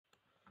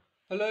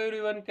Hello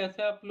everyone,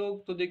 कैसे आप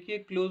लोग। तो देखिए,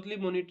 closely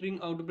monitoring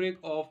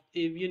outbreak of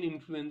avian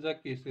influenza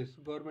cases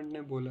government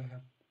ने बोला है।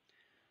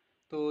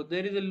 तो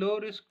there is a low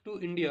risk to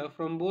India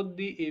from both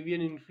the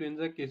avian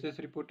influenza cases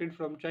reported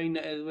from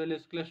China as well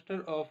as cluster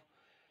of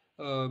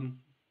um,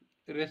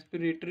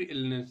 respiratory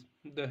illness,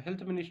 the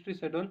health ministry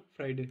said on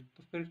Friday।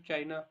 तो फिर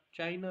China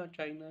China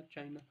China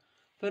China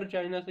फिर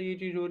China से ये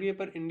चीज़ हो रही है,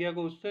 पर India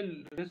को उससे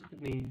रिस्क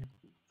नहीं है।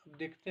 अब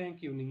देखते हैं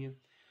क्यों नहीं है।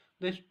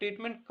 The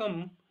statement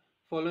come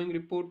following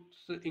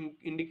reports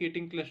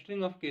indicating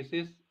clustering of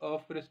cases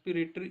of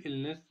respiratory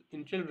illness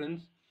in children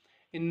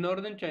in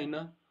northern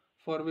China,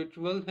 for which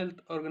World Health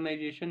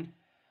Organization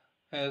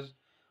has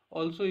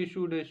also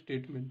issued a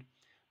statement.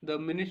 The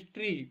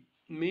ministry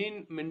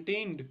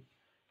maintained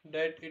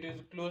that it is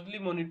closely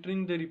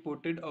monitoring the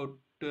reported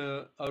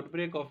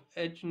outbreak of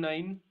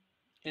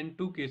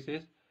H9N2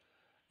 cases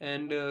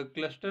and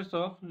clusters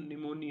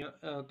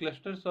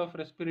of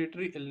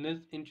respiratory illness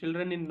in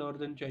children in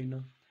northern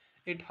China.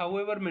 It,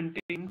 however,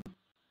 maintained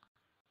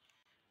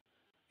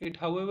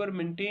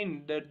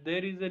that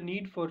there is a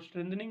need for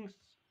strengthening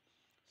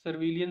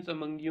surveillance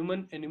among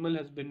human, animal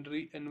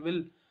husbandry, and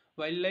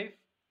wildlife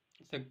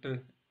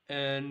sector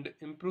and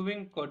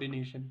improving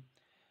coordination.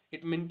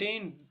 It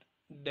maintained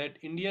that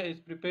India is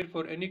prepared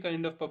for any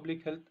kind of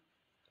public health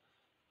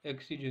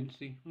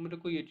exigency। मेरे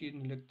को ये चीज़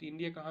नहीं लगती,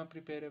 India कहाँ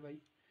prepare है भाई।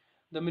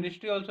 The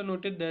ministry also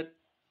noted that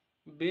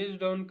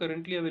based on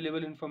currently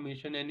available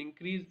information, an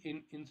increase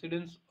in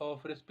incidence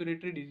of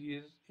respiratory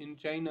disease in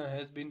China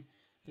has been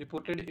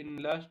reported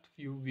in last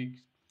few weeks.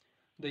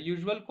 The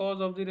usual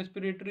cause of the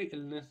respiratory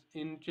illness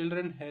in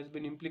children has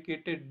been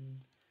implicated,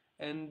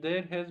 and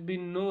there has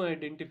been no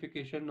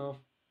identification of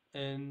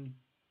an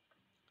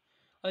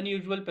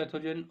unusual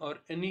pathogen or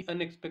any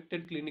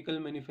unexpected clinical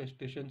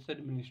manifestation,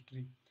 said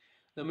ministry.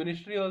 The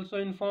ministry also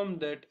informed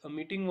that a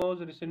meeting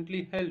was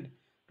recently held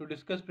to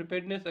discuss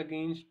preparedness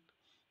against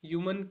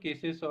human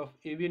cases of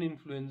avian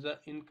influenza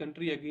in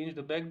country against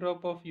the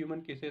backdrop of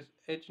human cases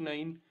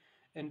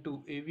H9N2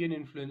 avian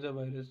influenza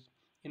virus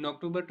in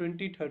October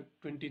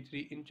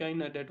 2023 in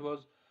China that was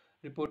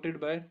reported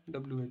by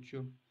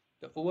WHO.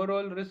 The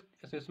overall risk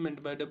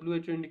assessment by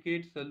WHO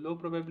indicates a low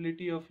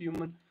probability of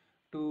human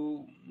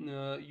to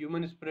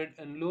human spread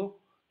and low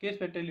case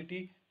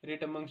fatality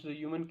rate amongst the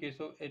human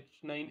case of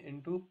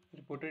H9N2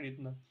 reported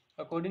itna.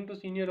 According to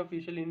senior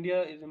official,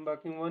 India is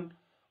embarking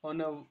on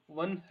a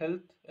one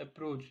health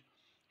approach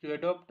to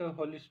adopt a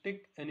holistic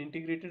and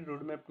integrated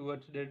roadmap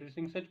towards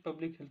addressing such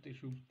public health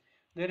issues.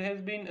 There has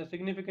been a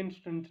significant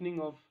strengthening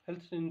of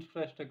health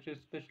infrastructure,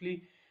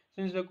 especially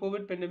since the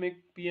COVID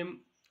pandemic. PM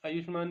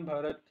Ayushman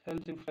Bharat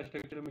Health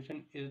Infrastructure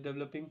Mission is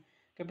developing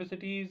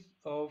capacities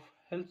of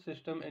health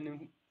system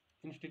and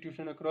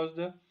institution across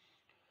the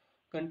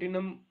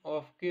continuum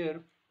of care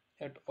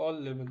at all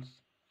levels।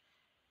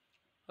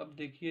 अब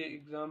देखिए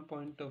exam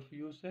point of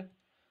view से,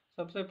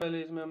 सबसे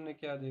पहले इसमें हमने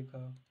क्या देखा,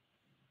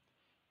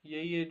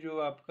 यही है जो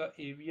आपका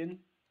avian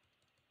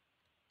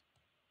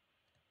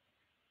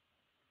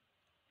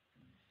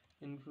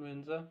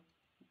influenza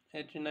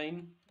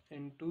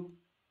H9N2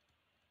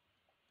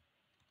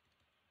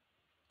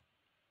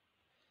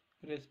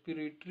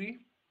 respiratory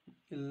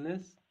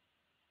illness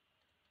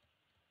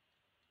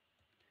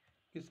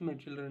किसमें,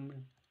 चिल्ड्रन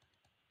में।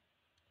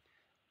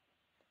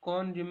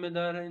 कौन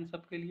जिम्मेदार है इन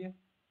सब के लिए,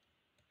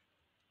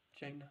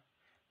 चाइना।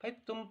 भाई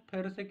तुम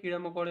फिर से कीड़ा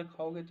मकोड़े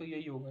खाओगे तो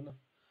यही होगा ना।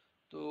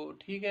 तो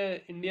ठीक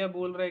है, इंडिया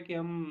बोल रहा है कि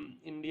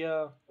हम इंडिया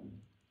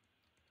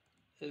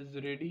इज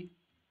रेडी,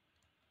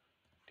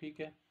 ठीक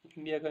है,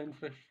 इंडिया का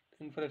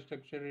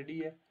इंफ्रास्ट्रक्चर रेडी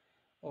है।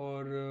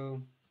 और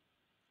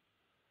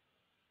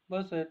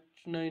बस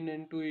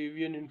H9N2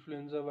 एवियन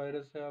इन्फ्लुएंजा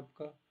वायरस है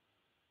आपका,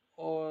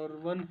 और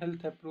वन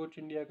हेल्थ अप्रोच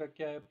इंडिया का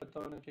क्या है पता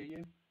होना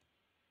चाहिए।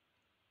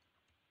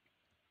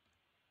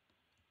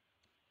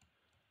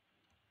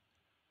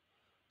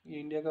 ये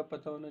इंडिया का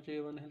पता होना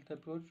चाहिए वन हेल्थ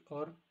अप्रोच।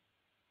 और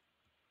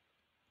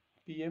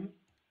पीएम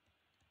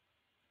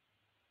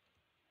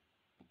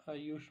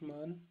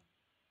आयुष्मान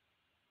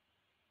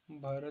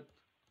भारत,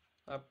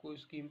 आपको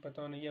स्कीम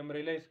पता होना, ये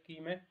अम्ब्रेला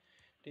स्कीम है,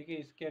 ठीक है।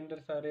 इसके अंदर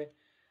सारे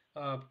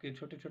आपके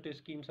छोटे छोटे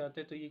स्कीम्स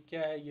आते हैं, तो ये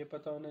क्या है ये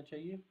पता होना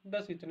चाहिए।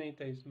 बस इतना ही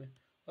था इसमें।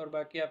 और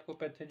बाकी आपको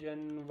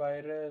पैथोजन,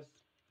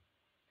 वायरस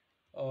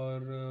और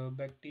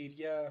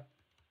बैक्टीरिया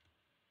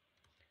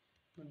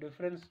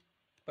डिफरेंस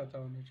पता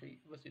होना चाहिए,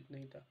 बस इतना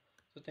ही था।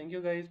 So thank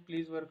you guys,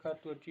 please work hard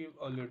to achieve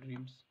all your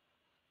dreams.